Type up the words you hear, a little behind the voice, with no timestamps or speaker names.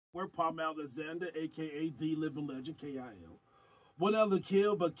We're Palm Alexander, aka the Living Legend, KIL. One other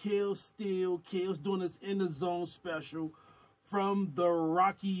kill, but Kill still kills, doing this in the zone special from the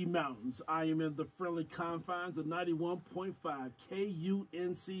Rocky Mountains. I am in the friendly confines of 91.5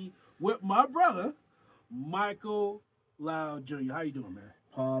 KUNC with my brother, Michael Lyle Jr. How you doing, man?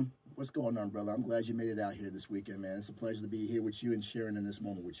 Palm, what's going on, brother? I'm glad you made it out here this weekend, man. It's a pleasure to be here with you and sharing in this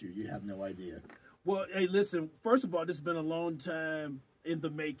moment with you. You have no idea. Well, hey, listen. First of all, this has been a long time in the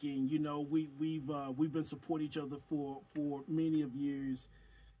making. You know, we've been supporting each other for many of years,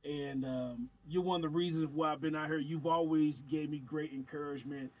 and you're one of the reasons why I've been out here. You've always gave me great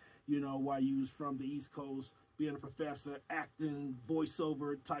encouragement. You know, while you was from the East Coast, being a professor, acting,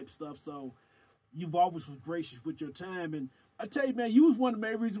 voiceover type stuff. So you've always was gracious with your time. And I tell you, man, you was one of the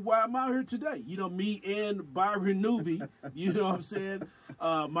main reasons why I'm out here today. You know, me and Byron Newby, you know what I'm saying?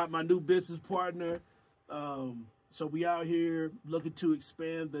 My new business partner. So we out here looking to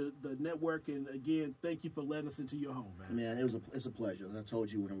expand the network. And again, thank you for letting us into your home, man. Man, it's a pleasure. As I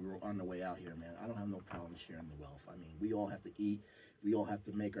told you when we were on the way out here, man, I don't have no problem sharing the wealth. I mean, we all have to eat. We all have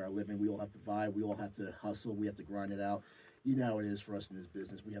to make our living. We all have to vibe. We all have to hustle. We have to grind it out. You know how it is for us in this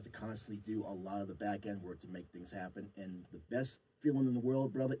business. We have to constantly do a lot of the back end work to make things happen. And the best feeling in the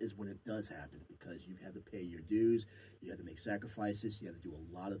world, brother, is when it does happen, because you had to pay your dues, you had to make sacrifices, you had to do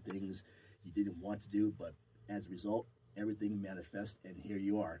a lot of things you didn't want to do, but as a result, everything manifests, and here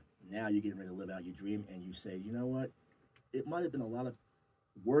you are. Now you're getting ready to live out your dream, and you say, you know what? It might have been a lot of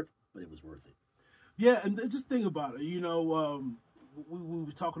work, but it was worth it. Yeah, and just think about it. You know, we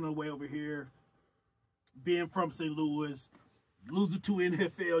were talking on the way over here, being from St. Louis, losing two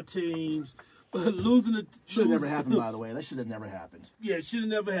NFL teams, should have never happened, by the way. That should have never happened. Yeah, it should have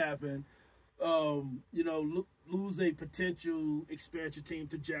never happened. You know, lose a potential expansion team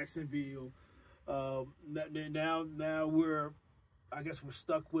to Jacksonville. Now we're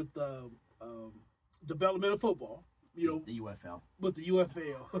stuck with developmental football. You know, the UFL. With the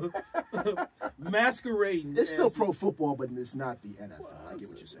UFL, masquerading. It's still pro football, but it's not the NFL. Well, I get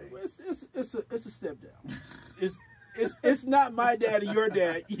what you're saying. It's a step down. It's not my dad or your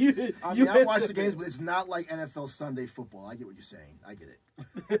dad. I watch the games, but it's not like NFL Sunday football. I get what you're saying. I get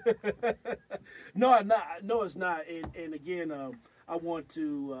it. No, it's not. And again, I want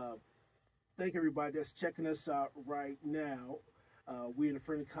to thank everybody that's checking us out right now. We're in the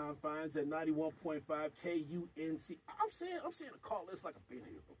friendly confines at 91.5 KUNC. I'm seeing a call list like I've been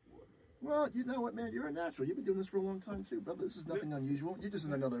here before. Well, you know what, man? You're a natural. You've been doing this for a long time, too, brother. This is nothing unusual. You're just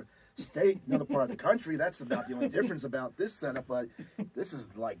in another state, another part of the country. That's about the only difference about this setup. But this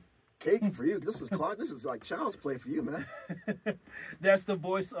is like cake for you. This is like child's play for you, man. That's the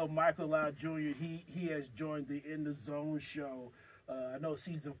voice of Michael Lyle Jr. He has joined the In the Zone show. I know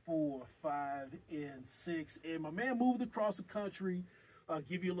season 4, 5, and 6. And my man moved across the country.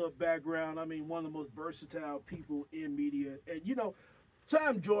 Give you a little background. I mean, one of the most versatile people in media. And, you know,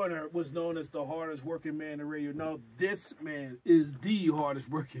 Tom Joyner was known as the hardest working man in radio. No, this man is the hardest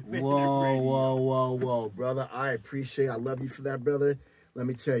working man in radio. Whoa, brother. I love you for that, brother. Let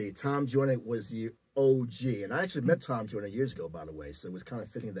me tell you, Tom Joyner was the OG. And I actually met Tom Joyner years ago, by the way. So it was kind of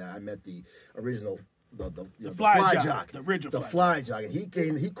fitting that I met the original the fly jock, the original the fly jock, and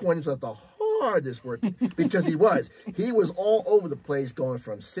he coined himself the hardest work because he was all over the place, going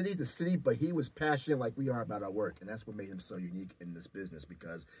from city to city, but he was passionate like we are about our work, and that's what made him so unique in this business,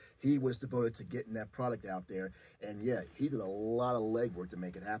 because he was devoted to getting that product out there. And yeah, he did a lot of legwork to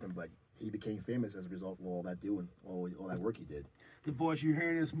make it happen, but he became famous as a result of all that all that work he did. The voice you're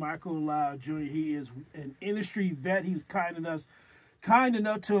hearing is Michael Lyle Jr. He is an industry vet. He was kind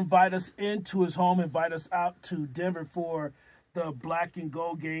enough to invite us into his home, invite us out to Denver for the Black and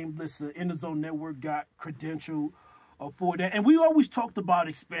Gold game. Listen, In the Zone Network got credential for that. And we always talked about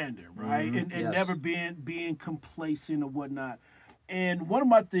expanding, right? And yes, never being complacent or whatnot. And one of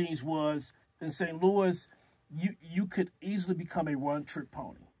my things was, in St. Louis, you could easily become a one-trick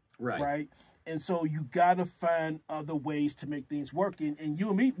pony, right? And so you got to find other ways to make things work. And you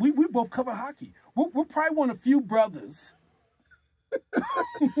and me, we both cover hockey. We're probably one of the few brothers.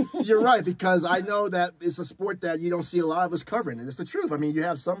 You're right, because I know that it's a sport that you don't see a lot of us covering, and it's the truth. I mean, you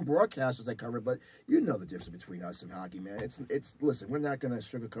have some broadcasters that cover it, but you know the difference between us and hockey, man. It's listen, we're not going to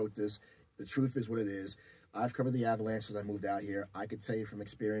sugarcoat this. The truth is what it is. I've covered the Avalanche since I moved out here. I could tell you from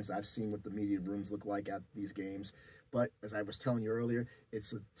experience, I've seen what the media rooms look like at these games. But as I was telling you earlier,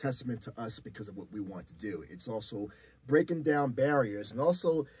 it's a testament to us because of what we want to do. It's also breaking down barriers, and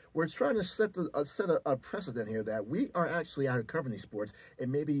also we're trying to set a precedent here that we are actually out here covering these sports,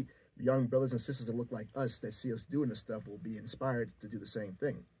 and maybe young brothers and sisters that look like us that see us doing this stuff will be inspired to do the same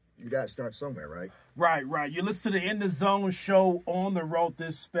thing. You got to start somewhere, right? Right. You listen to the In the Zone show on the road.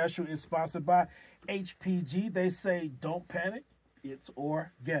 This special is sponsored by HPG. They say don't panic. It's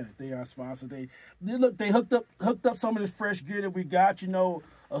organic. They are sponsored. They hooked up some of this fresh gear that we got. You know,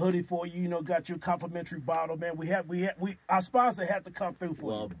 a hoodie for you. You know, got your complimentary bottle, man. Our sponsor had to come through for you.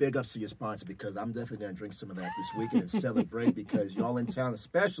 Well, big ups to your sponsor, because I'm definitely gonna drink some of that this weekend and celebrate, because y'all in town,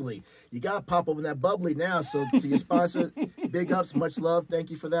 especially, you gotta pop open that bubbly now. So to your sponsor, big ups, much love.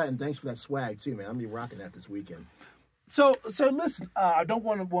 Thank you for that, and thanks for that swag too, man. I'm gonna be rocking that this weekend. So listen, I don't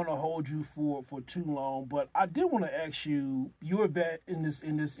want to hold you for too long, but I did want to ask you. You're a vet in this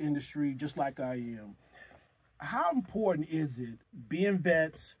industry, just like I am. How important is it being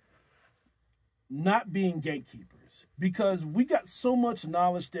vets, not being gatekeepers? Because we got so much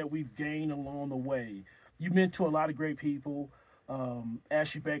knowledge that we've gained along the way. You mentor a lot of great people.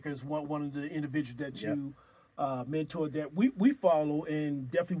 Ashley Baker is one of the individuals that you mentored that we follow and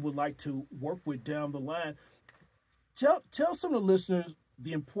definitely would like to work with down the line. Tell some of the listeners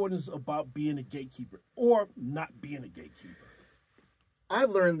the importance about being a gatekeeper or not being a gatekeeper.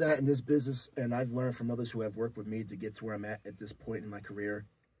 I've learned that in this business, and I've learned from others who have worked with me to get to where I'm at this point in my career.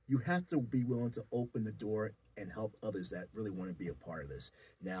 You have to be willing to open the door and help others that really want to be a part of this.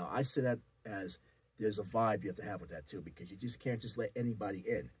 Now, I say that as there's a vibe you have to have with that too, because you just can't just let anybody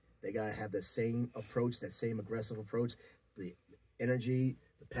in. They got to have that same approach, that same aggressive approach, the energy,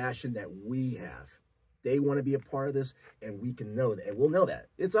 the passion that we have. They want to be a part of this, and we can know that, and we'll know that.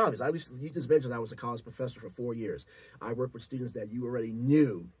 It's obvious. You just mentioned I was a college professor for 4 years. I worked with students that you already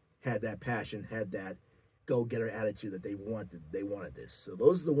knew had that passion, had that go-getter attitude that they wanted this. So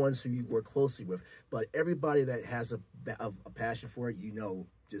those are the ones who you work closely with. But everybody that has a passion for it, you know,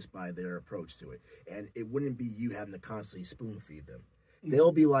 just by their approach to it. And it wouldn't be you having to constantly spoon-feed them.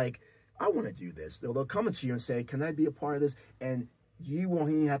 They'll be like, I want to do this. They'll come to you and say, can I be a part of this? And you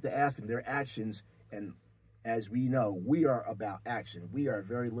won't even have to ask them. Their actions. And as we know, we are about action. We are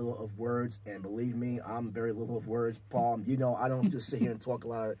very little of words, and believe me, I'm very little of words. Paul, you know, I don't just sit here and talk a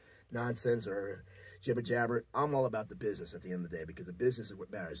lot of nonsense or jibber jabber. I'm all about the business at the end of the day, because the business is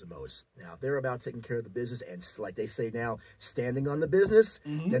what matters the most. Now, if they're about taking care of the business and, like they say now, standing on the business,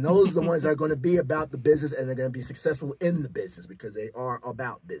 then those are the ones that are going to be about the business, and they're going to be successful in the business because they are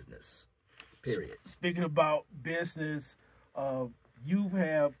about business, period. Speaking about business, you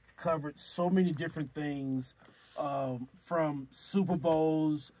have covered so many different things, from Super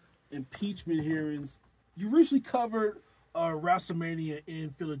Bowls, impeachment hearings. You recently covered WrestleMania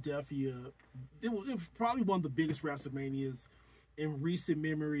in Philadelphia. It was probably one of the biggest WrestleManias in recent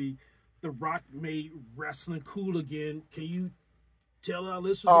memory. The Rock made wrestling cool again. Can you tell our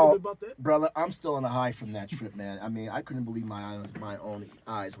listeners a little bit about that? Brother, I'm still on a high from that trip, man. I mean, I couldn't believe my own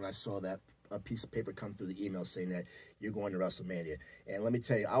eyes when I saw that a piece of paper come through the email saying that you're going to WrestleMania. And let me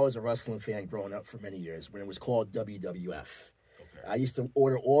tell you, I was a wrestling fan growing up for many years when it was called WWF. Okay. I used to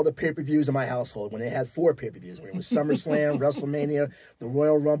order all the pay-per-views in my household when they had 4 pay-per-views. When it was SummerSlam, WrestleMania, the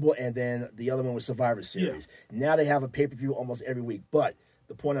Royal Rumble, and then the other one was Survivor Series. Yeah. Now they have a pay-per-view almost every week. But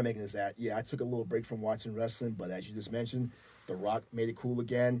the point I'm making is that, I took a little break from watching wrestling, but as you just mentioned, The Rock made it cool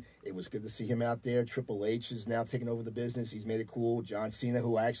again. It was good to see him out there. Triple H is now taking over the business. He's made it cool. John Cena,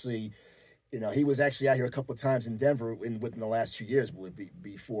 who actually... he was actually out here a couple of times in Denver within the last 2 years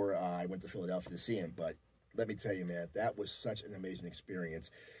before I went to Philadelphia to see him. But let me tell you, man, that was such an amazing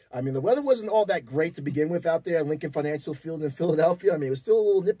experience. I mean, the weather wasn't all that great to begin with out there at Lincoln Financial Field in Philadelphia. I mean, it was still a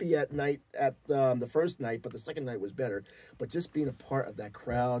little nippy at night at the first night, but the second night was better. But just being a part of that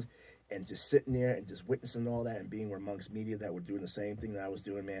crowd and just sitting there and just witnessing all that and being amongst media that were doing the same thing that I was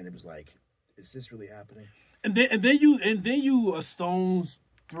doing, man, it was like, is this really happening? And then you a stone's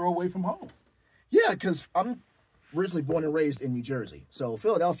throw away from home. Yeah, because I'm originally born and raised in New Jersey. So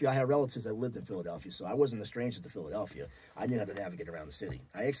Philadelphia, I had relatives that lived in Philadelphia, so I wasn't a stranger to Philadelphia. I knew how to navigate around the city.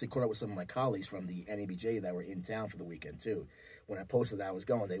 I actually caught up with some of my colleagues from the NABJ that were in town for the weekend, too. When I posted that I was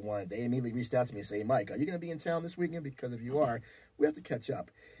going, they immediately reached out to me and say, Mike, are you going to be in town this weekend? Because if you are, we have to catch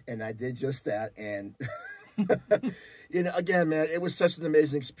up. And I did just that, and... again, man, it was such an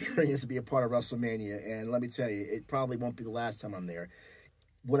amazing experience to be a part of WrestleMania, and let me tell you, it probably won't be the last time I'm there.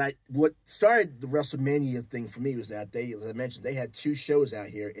 What started the WrestleMania thing for me was that as I mentioned, they had 2 shows out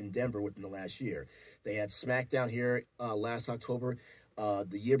here in Denver within the last year. They had SmackDown here last October.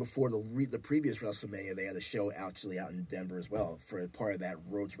 The year before the previous WrestleMania, they had a show actually out in Denver as well for part of that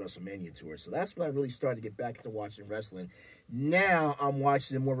Road to WrestleMania tour. So that's when I really started to get back into watching wrestling. Now I'm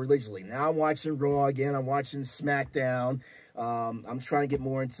watching it more religiously. Now I'm watching Raw again. I'm watching SmackDown. I'm trying to get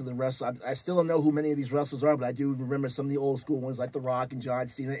more into the wrestling. I still don't know who many of these wrestlers are, but I do remember some of the old school ones like The Rock and John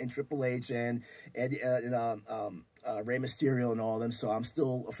Cena and Triple H and Rey Mysterio and all of them. So I'm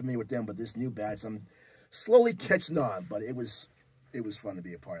still familiar with them. But this new batch, I'm slowly catching on. But it was fun to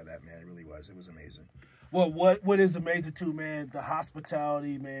be a part of that, man. It really was. It was amazing. Well, what is amazing too, man, the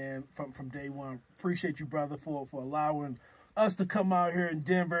hospitality, man, from day one. Appreciate you, brother, for allowing us to come out here in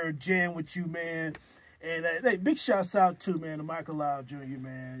Denver, jam with you, man. And hey, big shouts out to, man, to Michael Lyle Jr.,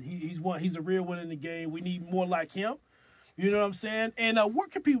 man. He's a real one in the game. We need more like him. You know what I'm saying? And where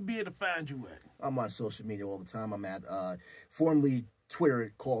can people be able to find you at? I'm on social media all the time. I'm at formerly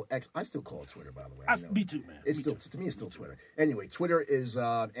Twitter, called X. I still call it Twitter, by the way. Me too, man. To me, it's still Twitter. Anyway, Twitter is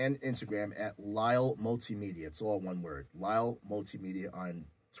and Instagram at Lyle Multimedia. It's all one word. Lyle Multimedia on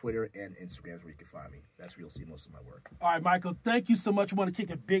Twitter and Instagram is where you can find me. That's where you'll see most of my work. All right, Michael, thank you so much. I want to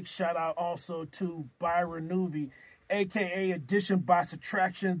kick a big shout out also to Byron Newby, a.k.a. Addition by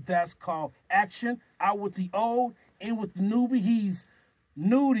Subtraction. That's called Action. Out with the old, in with the newbie. He's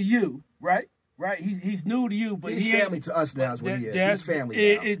new to you, right? Right, he's new to you, but he's family to us now. Is what he is. He's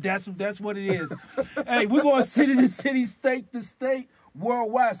family now. That's what it is. Hey, we're going city to city, state to state,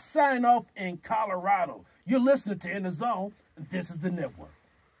 worldwide. Sign off in Colorado. You're listening to In the Zone. This is the network.